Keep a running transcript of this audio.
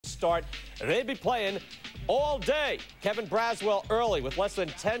start. They'd be playing all day. Kevin Braswell early with less than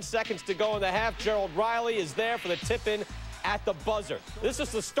 10 seconds to go in the half. Gerald Riley is there for the tip-in at the buzzer. This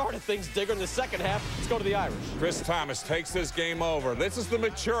is the start of things, Digger, in the second half. Let's go to the Irish. Chris Thomas takes this game over. This is the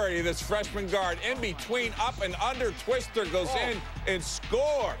maturity of this freshman guard. In between, up and under, Twister goes in and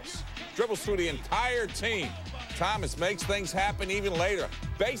scores. Dribbles through the entire team. Thomas makes things happen even later.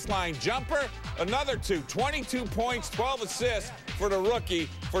 Baseline jumper, another two. 22 points, 12 assists for the rookie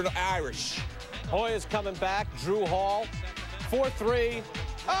for the Irish. Hoya's coming back. Drew Hall, 4-3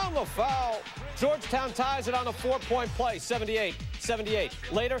 on the foul. Georgetown ties it on a 4-point play,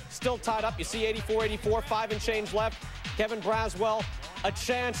 78-78. Later, still tied up. You see 84-84, 5 and change left. Kevin Braswell, a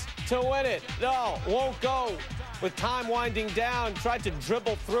chance to win it. No, won't go. With time winding down, tried to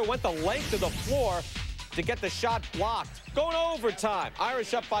dribble through, went the length of the floor to get the shot blocked. Going to overtime.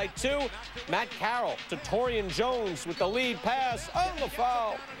 Irish up by 2. Matt Carroll to Torian Jones with the lead pass on the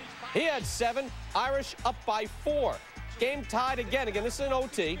foul. He had 7. Irish up by 4. Game tied again. Again, this is an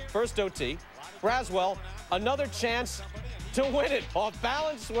OT, first OT. Braswell, another chance to win it. Off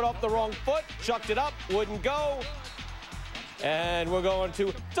balance, went off the wrong foot, chucked it up, wouldn't go. And we're going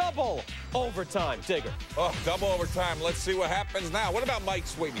to double overtime, Digger. Oh, double overtime. Let's see what happens now. What about Mike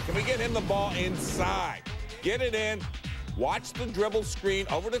Sweetney? Can we get him the ball inside? Get it in. Watch the dribble screen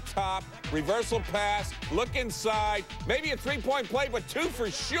over the top. Reversal pass. Look inside. Maybe a three-point play, but 2 for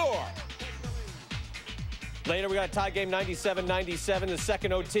sure. Later, we got a tie game, 97-97, the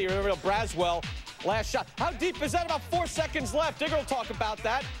second OT. Remember, Braswell, last shot. How deep is that? About 4 seconds left. Digger will talk about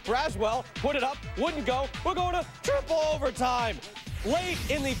that. Braswell put it up, wouldn't go. We're going to triple overtime. Late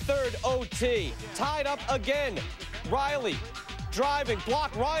in the third OT, tied up again. Riley driving,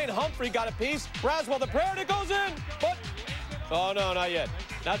 block. Ryan Humphrey got a piece. Braswell, the prayer, and it goes in. But, oh, no, not yet.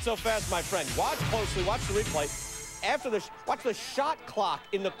 Not so fast, my friend. Watch closely. Watch the replay. Watch the shot clock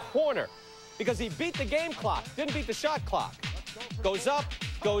in the corner. Because he beat the game clock, didn't beat the shot clock. Goes up,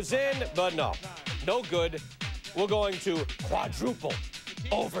 goes in, but no good. We're going to quadruple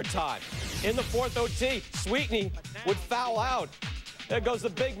overtime. In the fourth OT, Sweetney would foul out. There goes the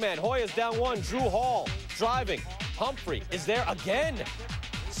big man. Hoya's down 1. Drew Hall driving. Humphrey is there again.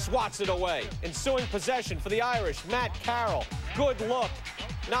 Swats it away. Ensuing possession for the Irish. Matt Carroll, good look.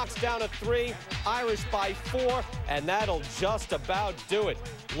 Knocks down a 3, Irish by 4, and that'll just about do it.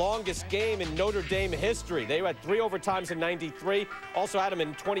 Longest game in Notre Dame history. They had 3 overtimes in 93. Also had them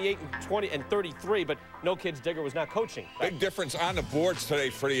in 28 and 20 and 33, but no kids. Digger was not coaching. Big difference on the boards today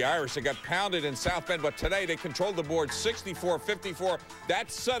for the Irish. They got pounded in South Bend, but today they controlled the board 64-54.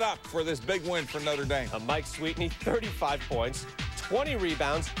 That's set up for this big win for Notre Dame. Mike Sweetney, 35 points, 20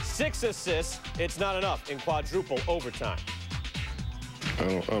 rebounds, 6 assists. It's not enough in quadruple overtime.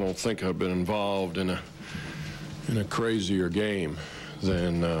 I don't think I've been involved in a crazier game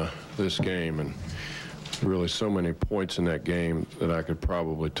than this game, and really so many points in that game that I could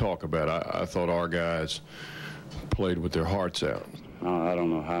probably talk about. I thought our guys played with their hearts out. I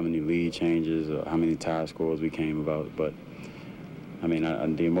don't know how many lead changes or how many tie scores we came about, but I mean,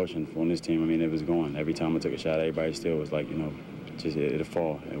 the emotion on this team, I mean, it was going. Every time I took a shot, everybody still was like, you know, just it'll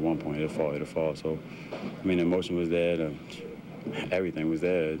fall at one point, it'll fall. So, I mean, the emotion was there. Everything was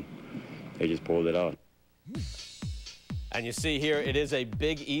there. They just pulled it out. And you see here, it is a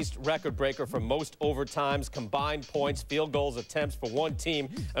Big East record breaker for most overtimes, combined points, field goals, attempts for one team.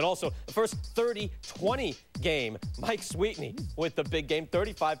 And also, the first 30-20 game, Mike Sweetney with the big game,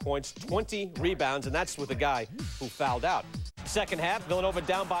 35 points, 20 rebounds, and that's with a guy who fouled out. Second half, Villanova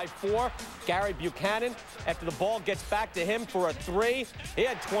down by 4. Gary Buchanan, after the ball gets back to him for a 3, he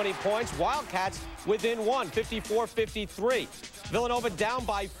had 20 points. Wildcats within 1, 54-53. Villanova down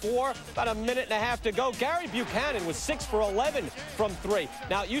by 4, about a minute and a half to go. Gary Buchanan was 6 for 11 from 3.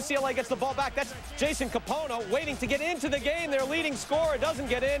 Now UCLA gets the ball back. That's Jason Capono waiting to get into the game. Their leading scorer doesn't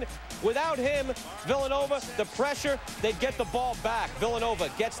get in. Without him, Villanova, the pressure, they get the ball back. Villanova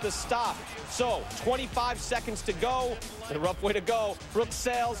gets the stop. So 25 seconds to go. A rough way to go. Brooks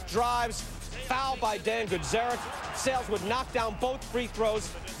Sales drives. Foul by Dan Gudzeric. Sales would knock down both free throws.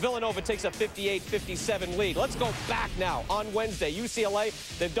 Villanova takes a 58-57 lead. Let's go back now on Wednesday. UCLA,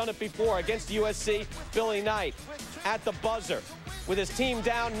 they've done it before against USC. Billy Knight at the buzzer. With his team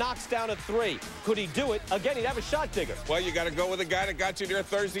down, knocks down a 3. Could he do it? Again, he'd have a shot, Digger. Well, you got to go with the guy that got you there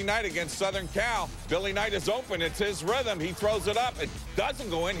Thursday night against Southern Cal. Billy Knight is open. It's his rhythm. He throws it up. It doesn't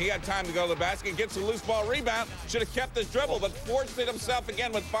go in. He had time to go to the basket, gets a loose ball rebound. Should have kept his dribble, but forced it himself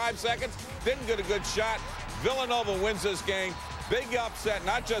again with 5 seconds. Didn't get a good shot. Villanova wins this game. Big upset,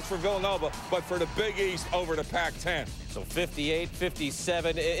 not just for Villanova, but for the Big East over the Pac-10. So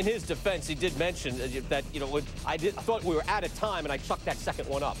 58-57. In his defense, he did mention that, I thought we were out of time, and I chucked that second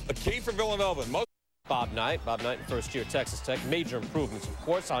one up. A key for Villanova. Bob Knight, first-year Texas Tech. Major improvements, of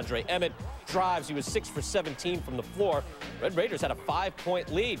course. Andre Emmett drives. He was 6 for 17 from the floor. Red Raiders had a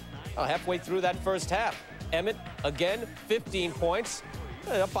 5-point lead halfway through that first half. Emmett, again, 15 points.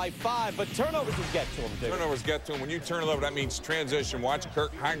 Up by 5, but turnovers would get to him, Digger. Turnovers get to him. When you turn it over, that means transition. Watch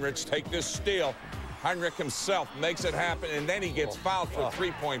Kirk Heinrich take this steal. Heinrich himself makes it happen, and then he gets fouled for a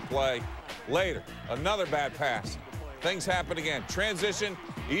three-point play later. Another bad pass. Things happen again. Transition,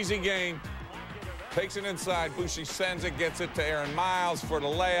 easy game. Takes it inside. Bushi sends it, gets it to Aaron Miles for the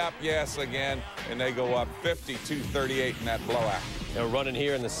layup. Yes, again. And they go up 52-38 in that blowout. They're running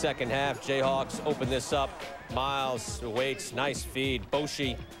here in the second half. Jayhawks open this up. Miles waits. Nice feed.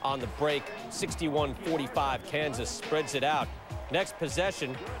 Bushi on the break. 61-45. Kansas spreads it out. Next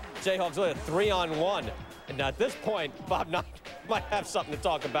possession, Jayhawks only a 3-on-1. And at this point, Bob Knight might have something to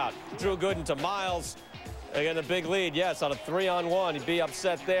talk about. Drew Gooden to Miles. Again, the big lead, yes, on a 3-on-1. He'd be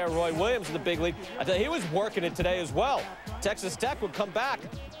upset there. Roy Williams in the big lead. I tell you, he was working it today as well. Texas Tech would come back.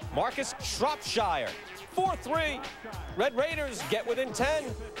 Marcus Shropshire, 4-3. Red Raiders get within 10.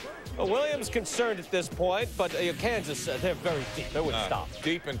 Williams concerned at this point, but Kansas, they're very deep. They wouldn't stop.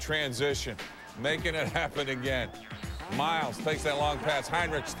 Deep in transition, making it happen again. Miles takes that long pass.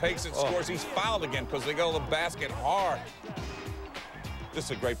 Heinrich takes it, scores. He's fouled again because they go to the basket hard. This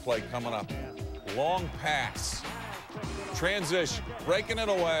is a great play coming up. Long pass. Transition, breaking it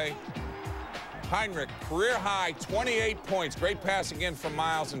away. Heinrich, career high, 28 points. Great pass again from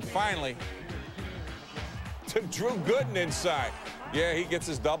Miles. And finally, to Drew Gooden inside. Yeah, he gets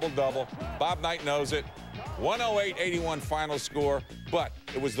his double-double. Bob Knight knows it. 108-81 final score. But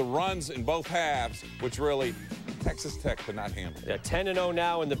it was the runs in both halves which really Texas Tech could not handle. Yeah, 10-0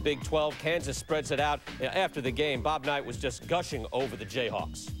 now in the Big 12. Kansas spreads it out. After the game, Bob Knight was just gushing over the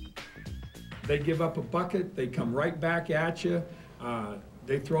Jayhawks. They give up a bucket. They come right back at you.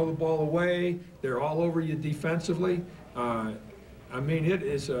 They throw the ball away. They're all over you defensively. I mean,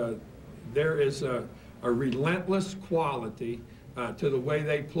 there is a relentless quality to the way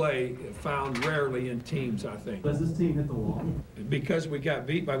they play, found rarely in teams, I think. Does this team hit the wall? Because we got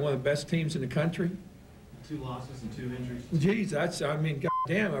beat by one of the best teams in the country. 2 losses and 2 injuries. Geez,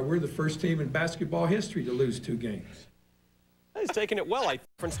 goddamn, we're the first team in basketball history to lose 2 games. He's taking it well.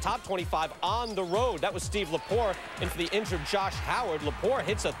 Top 25 on the road. That was Steve Lepore. And for the injured Josh Howard, Lepore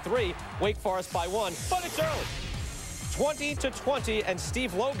hits a 3. Wake Forest by 1, but it's early. 20-20, and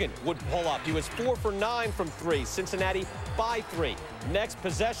Steve Logan would pull up. He was 4 for 9 from 3. Cincinnati by 3. Next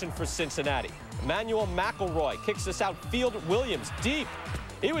possession for Cincinnati. Emmanuel McElroy kicks us out. Field Williams deep.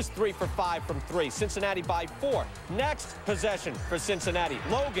 He was 3 for 5 from 3. Cincinnati by 4. Next possession for Cincinnati.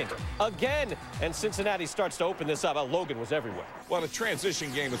 Logan again, and Cincinnati starts to open this up. Logan was everywhere. Well, the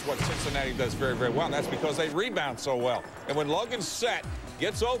transition game is what Cincinnati does very, very well, and that's because they rebound so well. And when Logan's set,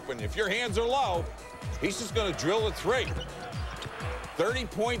 gets open, if your hands are low, he's just going to drill a 3.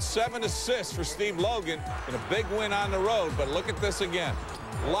 30.7 assists for Steve Logan in a big win on the road. But look at this again.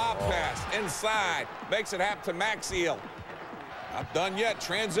 Lob pass inside. Makes it happen to Max Eel. Not done yet.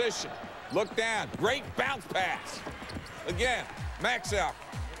 Transition. Look down. Great bounce pass. Again, Max out.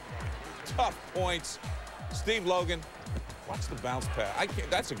 Tough points. Steve Logan. Watch the bounce pass.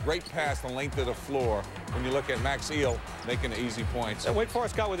 That's a great pass the length of the floor when you look at Max Eel making easy points. And Wake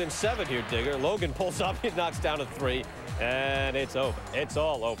Forest got within 7 here, Digger. Logan pulls up, he knocks down a 3, and it's over. It's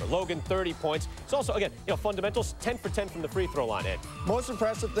all over. Logan, 30 points. It's also, again, fundamentals, 10 for 10 from the free throw line, Ed. Most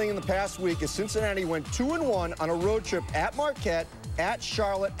impressive thing in the past week is Cincinnati went 2-1 on a road trip at Marquette, at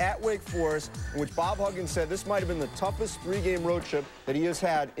Charlotte, at Wake Forest, in which Bob Huggins said this might have been the toughest 3-game road trip that he has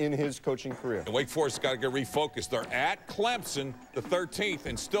had in his coaching career. And Wake Forest got to get refocused. They're at Clemson, the 13th,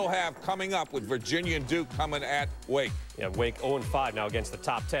 and still have coming up with Virginia and Duke coming at Wake. Yeah, Wake 0-5 now against the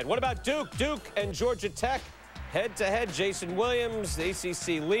top 10. What about Duke? Duke and Georgia Tech head-to-head. Jason Williams, the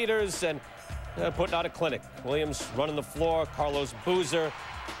ACC leaders, and putting out a clinic. Williams running the floor, Carlos Boozer,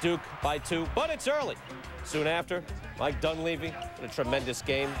 Duke by 2, but it's early. Soon after, Mike Dunleavy in a tremendous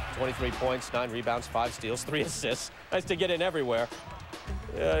game. 23 points, 9 rebounds, 5 steals, 3 assists. Nice to get in everywhere.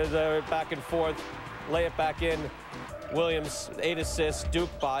 They're back and forth. Lay it back in. Williams, 8 assists. Duke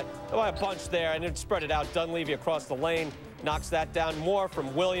by a bunch there, and it spread it out. Dunleavy across the lane knocks that down. More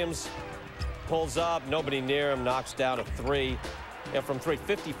from Williams. Pulls up, nobody near him, knocks down a 3. From 3,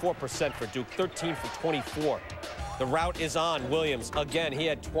 54% for Duke, 13 for 24. The route is on. Williams, again, he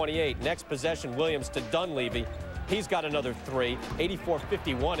had 28. Next possession, Williams to Dunleavy. He's got another 3,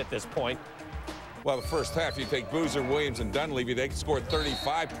 84-51 at this point. Well, the first half, you take Boozer, Williams, and Dunleavy, they scored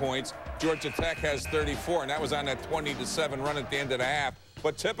 35 points. Georgia Tech has 34, and that was on that 20-7 run at the end of the half.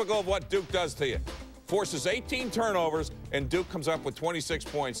 But typical of what Duke does to you. Forces 18 turnovers, and Duke comes up with 26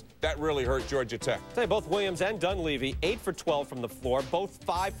 points. That really hurt Georgia Tech. I'll tell you, both Williams and Dunleavy, 8 for 12 from the floor, both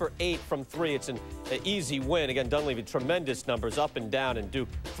 5 for 8 from 3. It's an easy win. Again, Dunleavy, tremendous numbers up and down, and Duke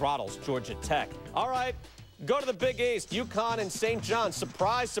throttles Georgia Tech. All right, go to the Big East. UConn and St. John's.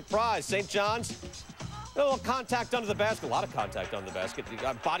 Surprise, surprise. St. John's, a little contact under the basket. A lot of contact under the basket. You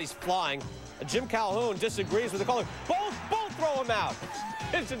got bodies flying. Jim Calhoun disagrees with the caller. Both throw him out.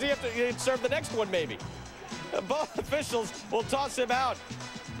 Does he have to serve the next one, maybe? Both officials will toss him out.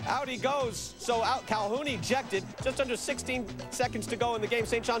 Out he goes. So out. Calhoun ejected. Just under 16 seconds to go in the game.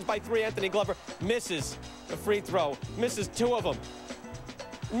 St. John's by 3. Anthony Glover misses the free throw. Misses 2 of them.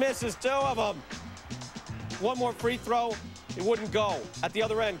 Misses 2 of them. One more free throw. It wouldn't go. At the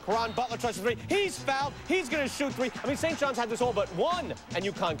other end, Caron Butler tries to 3. He's fouled. He's going to shoot 3. I mean, St. John's had this all but 1, and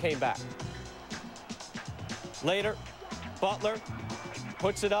UConn came back. Later, Butler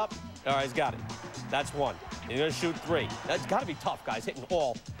puts it up. All right, he's got it. That's 1. He's going to shoot 3. That's got to be tough, guys, hitting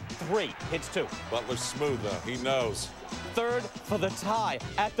all 3. Hits 2. Butler's smooth, though. He knows. Third for the tie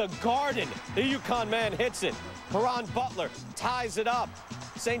at the Garden. The UConn man hits it. Caron Butler ties it up.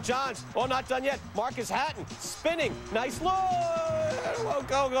 St. John's, well, not done yet. Marcus Hatton spinning. Nice look. We'll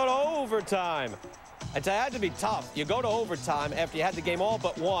go to overtime. It had to be tough. You go to overtime after you had the game all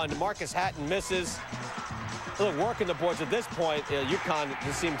but 1. Marcus Hatton misses. Look, working the boards at this point. UConn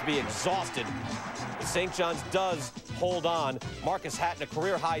just seemed to be exhausted. St. John's does hold on. Marcus Hatton, a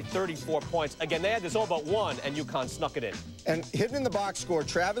career-high 34 points. Again, they had this all but 1, and UConn snuck it in. And hidden in the box score,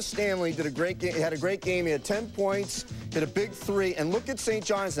 Travis Stanley did a great game. He had a great game. He had 10 points, hit a big 3. And look at St.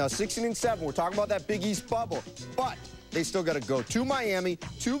 John's now, 16-7. We're talking about that Big East bubble. But they still got to go to Miami,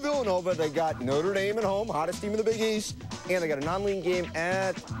 to Villanova. They got Notre Dame at home, hottest team in the Big East. And they got a non-league game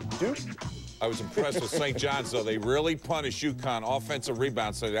at Duke. I was impressed with St. John's, though. They really punished UConn offensive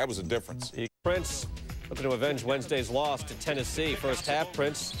rebounds, so that was a difference. Prince looking to avenge Wednesday's loss to Tennessee. First half,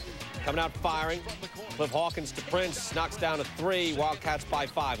 Prince coming out firing. Cliff Hawkins to Prince, knocks down a 3. Wildcats by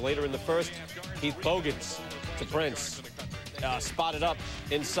 5. Later in the first, Keith Bogans to Prince. Spotted up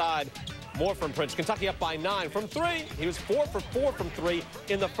inside. More from Prince. Kentucky up by 9 from 3. He was 4 for 4 from 3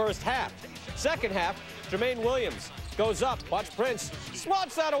 in the first half. Second half, Jermaine Williams goes up. Watch Prince.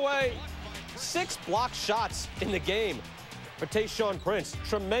 Swats that away. 6 block shots in the game for Tayshaun Prince.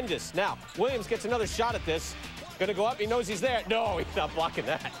 Tremendous. Now, Williams gets another shot at this. Gonna go up. He knows he's there. No, he's not blocking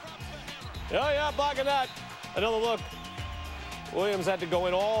that. Oh, yeah, blocking that. Another look. Williams had to go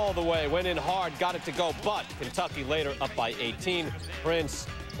in all the way. Went in hard. Got it to go. But Kentucky later up by 18. Prince,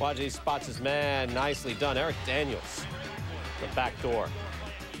 watch, he spots his man. Nicely done. Eric Daniels, the back door.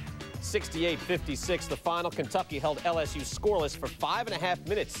 68-56, the final. Kentucky held LSU scoreless for 5.5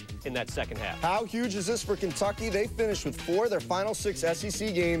 minutes in that second half. How huge is this for Kentucky? They finished with 4 of their final 6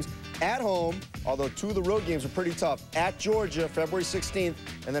 SEC games at home, although 2 of the road games were pretty tough. At Georgia, February 16th,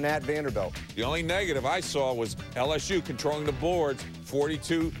 and then at Vanderbilt. The only negative I saw was LSU controlling the boards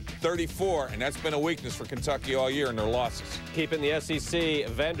 42-34, and that's been a weakness for Kentucky all year in their losses. Keeping the SEC,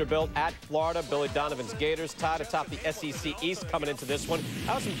 Vanderbilt at Florida. Billy Donovan's Gators tied atop the SEC East coming into this one.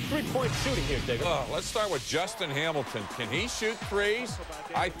 How some three-point shooting here, Digger? Let's start with Justin Hamilton. Can he shoot threes?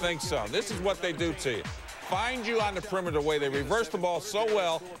 I think so. This is what they do to you. Find you on the perimeter the way they reverse the ball so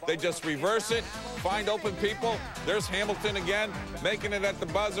well. They just reverse it, find open people. There's Hamilton again, making it at the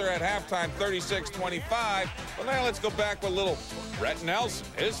buzzer at halftime, 36-25. Well, now let's go back with a little Brett Nelson.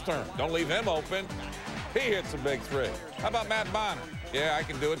 His turn. Don't leave him open. He hits a big 3. How about Matt Bonner? Yeah, I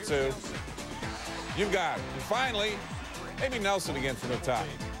can do it too. You got it. And finally, maybe Nelson again from the top.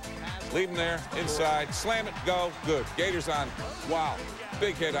 Leave him there, inside, slam it, go, good. Gators on, wow.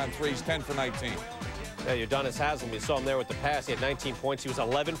 Big hit on 3s, 10 for 19. Yeah, Udonis Haslem, you saw him there with the pass. He had 19 points. He was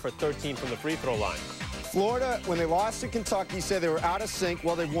 11 for 13 from the free throw line. Florida, when they lost to Kentucky, said they were out of sync.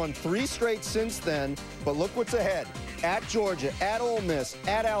 Well, they've won 3 straight since then, but look what's ahead. At Georgia, at Ole Miss,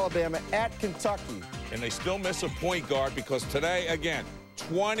 at Alabama, at Kentucky. And they still miss a point guard because today, again,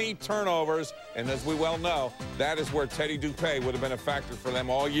 20 turnovers, and as we well know, that is where Teddy Dupay would have been a factor for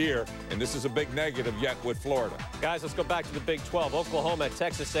them all year, and this is a big negative yet with Florida. Guys, let's go back to the Big 12. Oklahoma at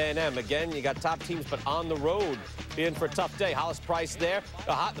Texas A&M. Again, you got top teams, but on the road, being for a tough day. Hollis Price there,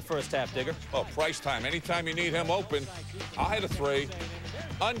 hot in the first half, Digger. Oh, Price time. Anytime you need him open, I'll hit a 3.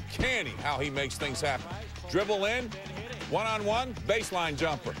 Uncanny how he makes things happen. Dribble in, one-on-one, baseline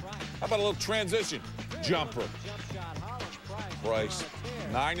jumper. How about a little transition jumper? Price.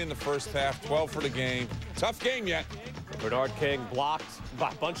 9 in the first half, 12 for the game. Tough game yet. Bernard King blocked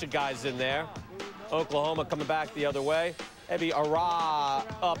by a bunch of guys in there. Oklahoma coming back the other way. Maybe Ara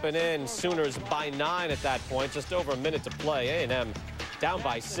up and in. Sooners by 9 at that point. Just over a minute to play. A&M down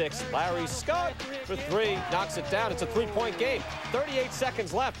by 6. Larry Scott for 3. Knocks it down. It's a 3-point game. 38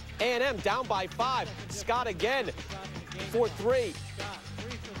 seconds left. A&M down by 5. Scott again for 3.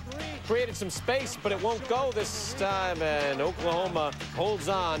 Created some space, but it won't go this time, and Oklahoma holds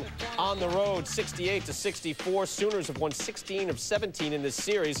on the road, 68-64. Sooners have won 16 of 17 in this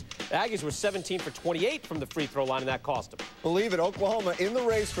series. The Aggies were 17 for 28 from the free throw line, and that cost them. Believe it, Oklahoma in the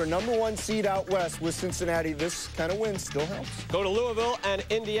race for #1 seed out west with Cincinnati. This kind of win still helps. Go to Louisville and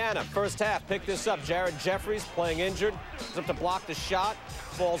Indiana. First half, pick this up. Jared Jeffries playing injured. He's up to block the shot.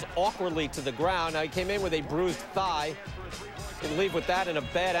 Falls awkwardly to the ground. Now he came in with a bruised thigh. And leave with that and a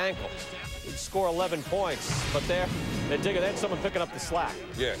bad ankle. He'd score 11 points, but they had someone picking up the slack.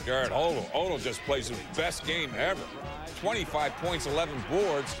 Yeah, Garrett Odell. Odell just plays his best game ever. 25 points, 11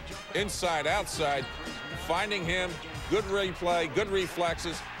 boards, inside, outside. Finding him, good replay, good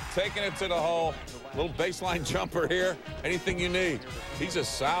reflexes, taking it to the hole. Little baseline jumper here, anything you need. He's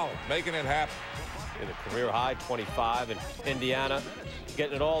just solid, making it happen. In a career high, 25 in Indiana,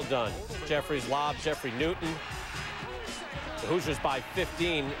 getting it all done. Jeffries lob, Jeffrey Newton. The Hoosiers by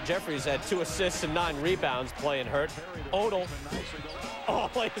 15. Jeffries had 2 assists and 9 rebounds, playing hurt. Odell,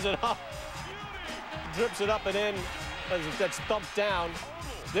 lays it up. Drips it up and in. That's thumped down.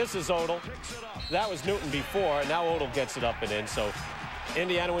 This is Odell. That was Newton before, and now Odell gets it up and in. So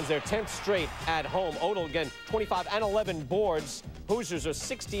Indiana wins their 10th straight at home. Odell again, 25 and 11 boards. Hoosiers are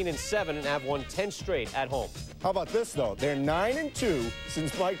 16-7 and have won 10 straight at home. How about this, though? They're 9-2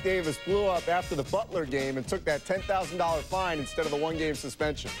 since Mike Davis blew up after the Butler game and took that $10,000 fine instead of the 1-game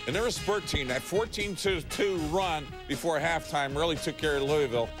suspension. And they're a spurt team. That 14-2 run before halftime really took care of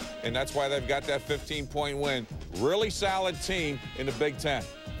Louisville, and that's why they've got that 15-point win. Really solid team in the Big Ten.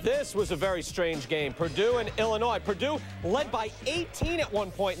 This was a very strange game. Purdue and Illinois. Purdue led by 18 at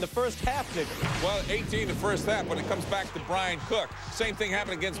one point in the first half, Nick. Well, 18 the first half, but it comes back to Brian Cook. Same thing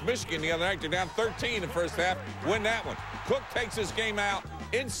happened against Michigan the other night. They're down 13 the first half, win that one. Cook takes his game out,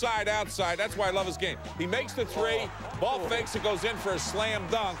 inside, outside. That's why I love his game. He makes the 3, ball fakes, it goes in for a slam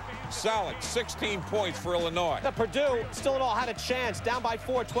dunk. Solid, 16 points for Illinois. Now, Purdue still at all had a chance. Down by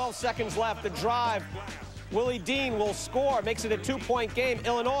 4, 12 seconds left. The drive. Willie Dean will score, makes it a 2-point game.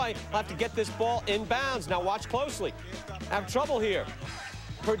 Illinois will have to get this ball inbounds. Now watch closely. Have trouble here.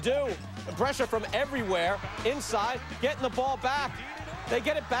 Purdue, pressure from everywhere. Inside, getting the ball back. They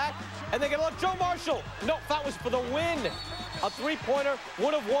get it back, and they get a look. Joe Marshall. No, that was for the win. A 3-pointer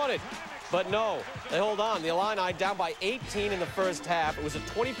would have won it. But no, they hold on. The Illini down by 18 in the first half. It was a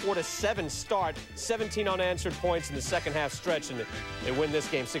 24-7 start, 17 unanswered points in the second half stretch, and they win this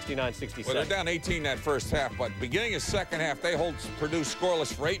game 69-67. Well, they're down 18 that first half, but beginning of second half, they hold Purdue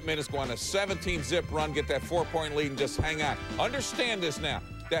scoreless for 8 minutes, go on a 17-zip run, get that 4-point lead, and just hang on. Understand this now,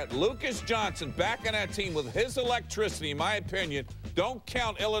 that Lucas Johnson back on that team with his electricity, in my opinion, don't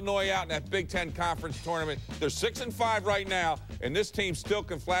count Illinois out in that Big Ten Conference tournament. They're 6-5 right now, and this team still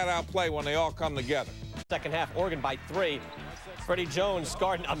can flat-out play when they all come together. Second half, Oregon by 3. Freddie Jones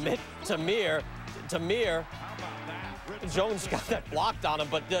guarding Amit Tamir. Jones got that blocked on him,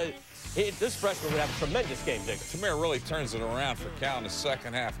 but this freshman would have a tremendous game, Digger. Tamir really turns it around for Cal in the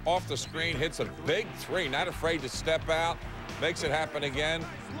second half. Off the screen, hits a big 3, not afraid to step out, makes it happen again.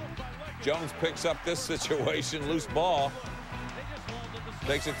 Jones picks up this situation, loose ball.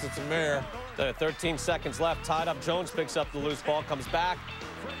 Takes it to Tamir. 13 seconds left, tied up. Jones picks up the loose ball, comes back,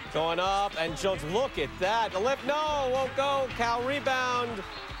 going up, and Jones, look at that. The lift, no, won't go. Cal rebound.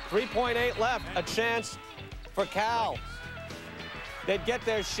 3.8 left, a chance for Cal. They'd get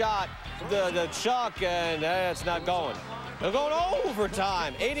their shot, the chuck, and it's not going. They're going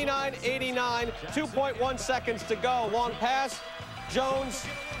overtime. 89-89, 2.1 seconds to go. Long pass, Jones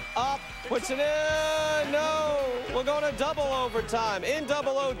up, puts it in, no, we're going to double overtime. In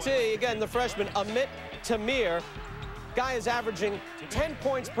double OT, again, the freshman, Amit Tamir. Guy is averaging 10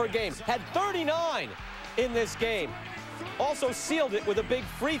 points per game, had 39 in this game. Also sealed it with a big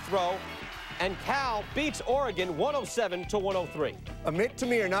free throw, and Cal beats Oregon 107-103. Amit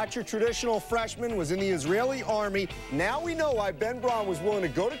Tamir, not your traditional freshman, was in the Israeli army. Now we know why Ben Braun was willing to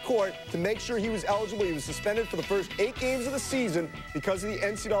go to court to make sure he was eligible. He was suspended for the first 8 games of the season because of the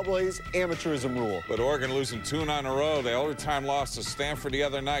NCAA's amateurism rule. But Oregon losing 2 in a row. The overtime loss to Stanford the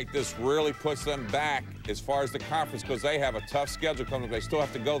other night. This really puts them back as far as the conference because they have a tough schedule coming. They still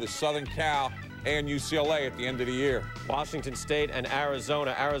have to go to Southern Cal and UCLA at the end of the year. Washington State and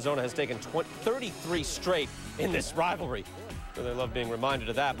Arizona. Arizona has taken 33 straight in this rivalry. So they love being reminded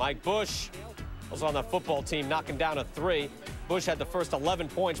of that. Mike Bush was on that football team knocking down a three. Bush had the first 11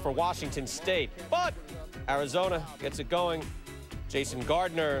 points for Washington State. But Arizona gets it going. Jason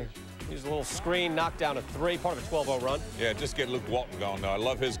Gardner used a little screen, knocked down a three, part of a 12-0 run. Yeah, just get Luke Walton going, though. I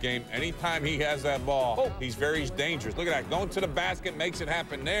love his game. Anytime he has that ball, he's very dangerous. Look at that. Going to the basket, makes it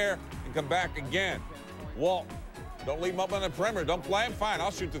happen there, and come back again. Walton, don't leave him up on the perimeter. Don't play him. Fine,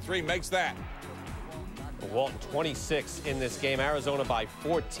 I'll shoot the three. Makes that. Walton 26 in this game. Arizona by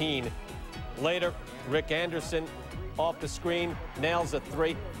 14. Later, Rick Anderson off the screen, nails a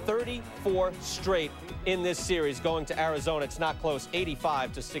three. 34 straight in this series going to Arizona. It's not close,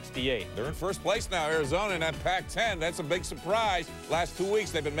 85-68. They're in first place now, Arizona, in that Pac-10. That's a big surprise. Last 2 weeks,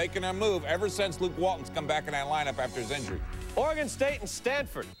 they've been making their move ever since Luke Walton's come back in that lineup after his injury. Oregon State and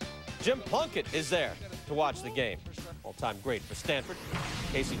Stanford. Jim Plunkett is there to watch the game. All-time great for Stanford.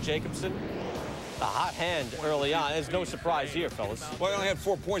 Casey Jacobson, a hot hand early on. There's no surprise here, fellas. Well, he only had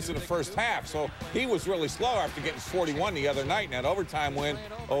 4 points in the first half, so he was really slow after getting 41 the other night in that overtime win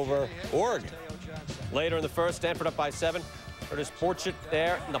over Oregon. Later in the first, Stanford up by 7. Curtis Porchett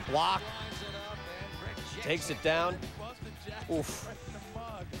there in the block. Takes it down. Oof.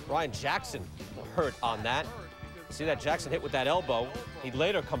 Ryan Jackson hurt on that. See that Jackson hit with that elbow. He'd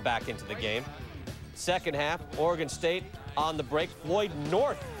later come back into the game. Second half, Oregon State on the break. Floyd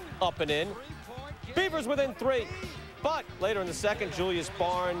North up and in. Beavers within 3. But later in the second, Julius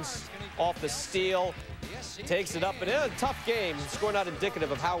Barnes off the steal. Takes it up, and a tough game. Score not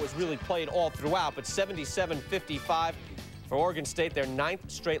indicative of how it was really played all throughout, but 77-55 for Oregon State, their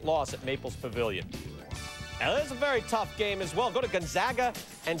 9th straight loss at Maples Pavilion. Now, this is a very tough game as well. Go to Gonzaga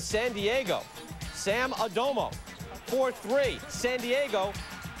and San Diego. Sam Adomo, 4-3. San Diego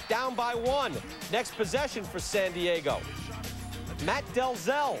down by 1. Next possession for San Diego. Matt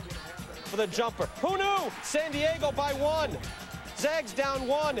Delzell for the jumper. Who knew? San Diego by 1. Zags down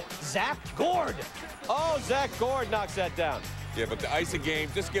 1. Zach Gord. Oh, Zach Gord knocks that down. Yeah, but the ice of game,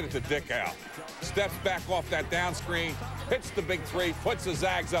 just get it to Dick out. Steps back off that down screen, hits the big 3, puts the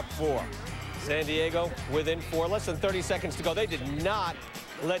Zags up 4. San Diego within 4. Less than 30 seconds to go. They did not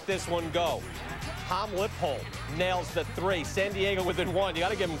let this one go. Tom Lippold nails the 3. San Diego within 1. You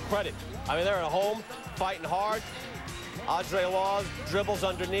got to give them credit. I mean, they're at home, fighting hard. Andre Laws dribbles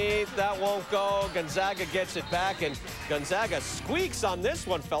underneath. That won't go. Gonzaga gets it back, and Gonzaga squeaks on this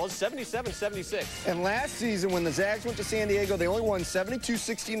one, fellas, 77-76. And last season, when the Zags went to San Diego, they only won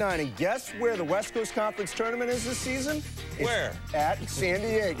 72-69. And guess where the West Coast Conference tournament is this season? Where? It's at San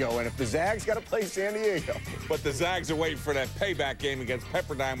Diego. And if the Zags got to play San Diego. But the Zags are waiting for that payback game against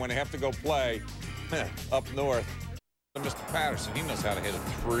Pepperdine when they have to go play up north. Mr. Patterson, he knows how to hit a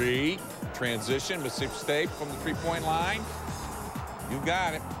 3. Transition, Mississippi State from the 3-point line. You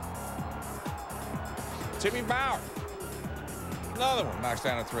got it. Timmy Bauer. Another one knocks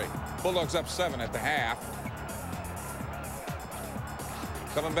down a 3. Bulldogs up 7 at the half.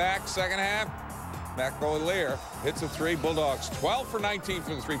 Coming back, second half. Matt Golier hits a 3. Bulldogs 12 for 19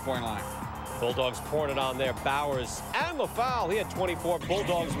 from the 3-point line. Bulldogs pouring it on there. Bowers and the foul. He had 24.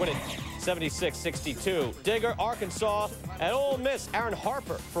 Bulldogs win it 76-62. Digger, Arkansas, and Ole Miss. Aaron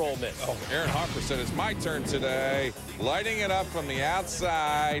Harper for Ole Miss. Oh, Aaron Harper said, it's my turn today. Lighting it up from the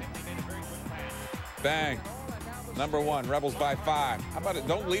outside. Bang. Number 1, Rebels by 5. How about it?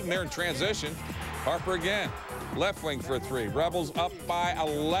 Don't leave them there in transition. Harper again. Left wing for a 3. Rebels up by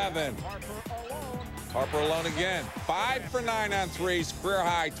 11. Harper alone again. 5 for 9 on 3s. Career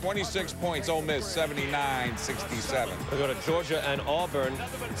high, 26 points. Ole Miss, 79-67. We go to Georgia and Auburn.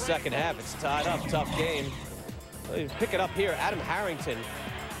 Second half, it's tied up. Tough game. Pick it up here. Adam Harrington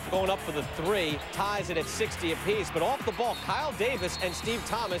going up for the 3. Ties it at 60 apiece. But off the ball, Kyle Davis and Steve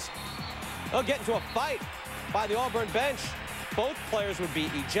Thomas will get into a fight by the Auburn bench. Both players would be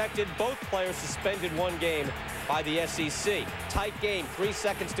ejected. Both players suspended 1 game by the SEC. Tight game, 3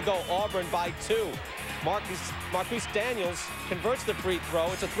 seconds to go. Auburn by 2. Marquise Daniels converts the free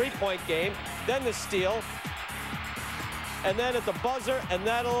throw. It's a 3-point game. Then the steal. And then at the buzzer, and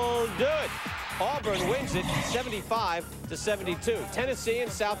that'll do it. Auburn wins it 75-72. Tennessee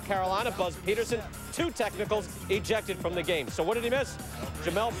and South Carolina, Buzz Peterson, 2 technicals, ejected from the game. So what did he miss?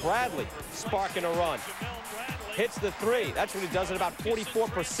 Jamel Bradley sparking a run. Hits the 3. That's what he does at about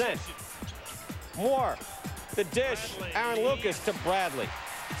 44%. More. The dish, Aaron Lucas to Bradley.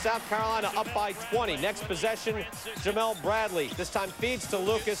 South Carolina up by 20. Next possession, Jamel Bradley. This time feeds to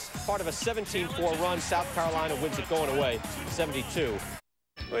Lucas, part of a 17-4 run. South Carolina wins it going away, 72.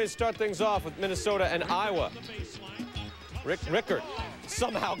 We're going to start things off with Minnesota and Iowa. Rick Rickard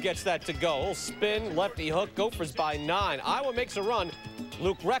somehow gets that to go. Little spin, lefty hook, Gophers by 9. Iowa makes a run.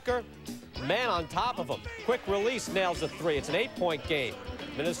 Luke Recker, man on top of him. Quick release nails the 3. It's an 8-point game.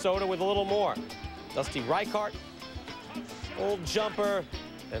 Minnesota with a little more. Dusty Reichart, old jumper,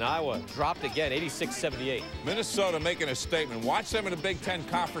 and Iowa dropped again, 86-78. Minnesota making a statement. Watch them in the Big Ten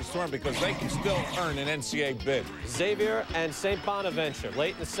Conference tournament because they can still earn an NCAA bid. Xavier and St. Bonaventure.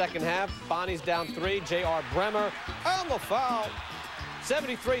 Late in the second half, Bonnie's down 3. J.R. Bremer on the foul.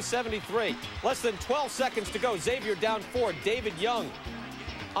 73-73. Less than 12 seconds to go. Xavier down 4. David Young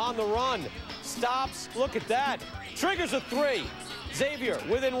on the run. Stops. Look at that. Triggers a 3. Xavier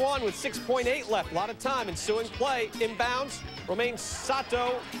within 1 with 6.8 left. A lot of time. Ensuing play. Inbounds. Romain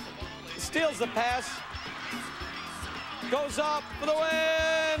Sato steals the pass. Goes up for the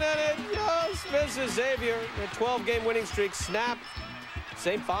win. And it just misses. Xavier. A 12-game winning streak snapped.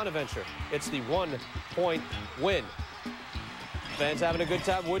 St. Bonaventure. It's the 1-point win. Fans having a good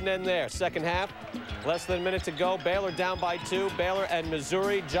time. Wouldn't end there. Second half. Less than a minute to go. Baylor down by 2. Baylor and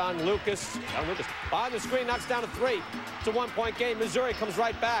Missouri. John Lucas behind the screen knocks down a 3. It's a 1-point game. Missouri comes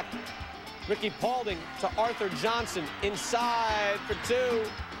right back. Ricky Paulding to Arthur Johnson inside for 2.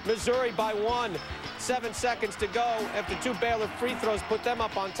 Missouri by 1. 7 seconds to go after 2 Baylor free throws put them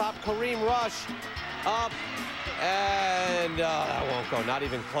up on top. Kareem Rush up, and that won't go. Not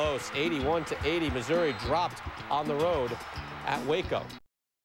even close. 81-80. Missouri dropped on the road at Waco.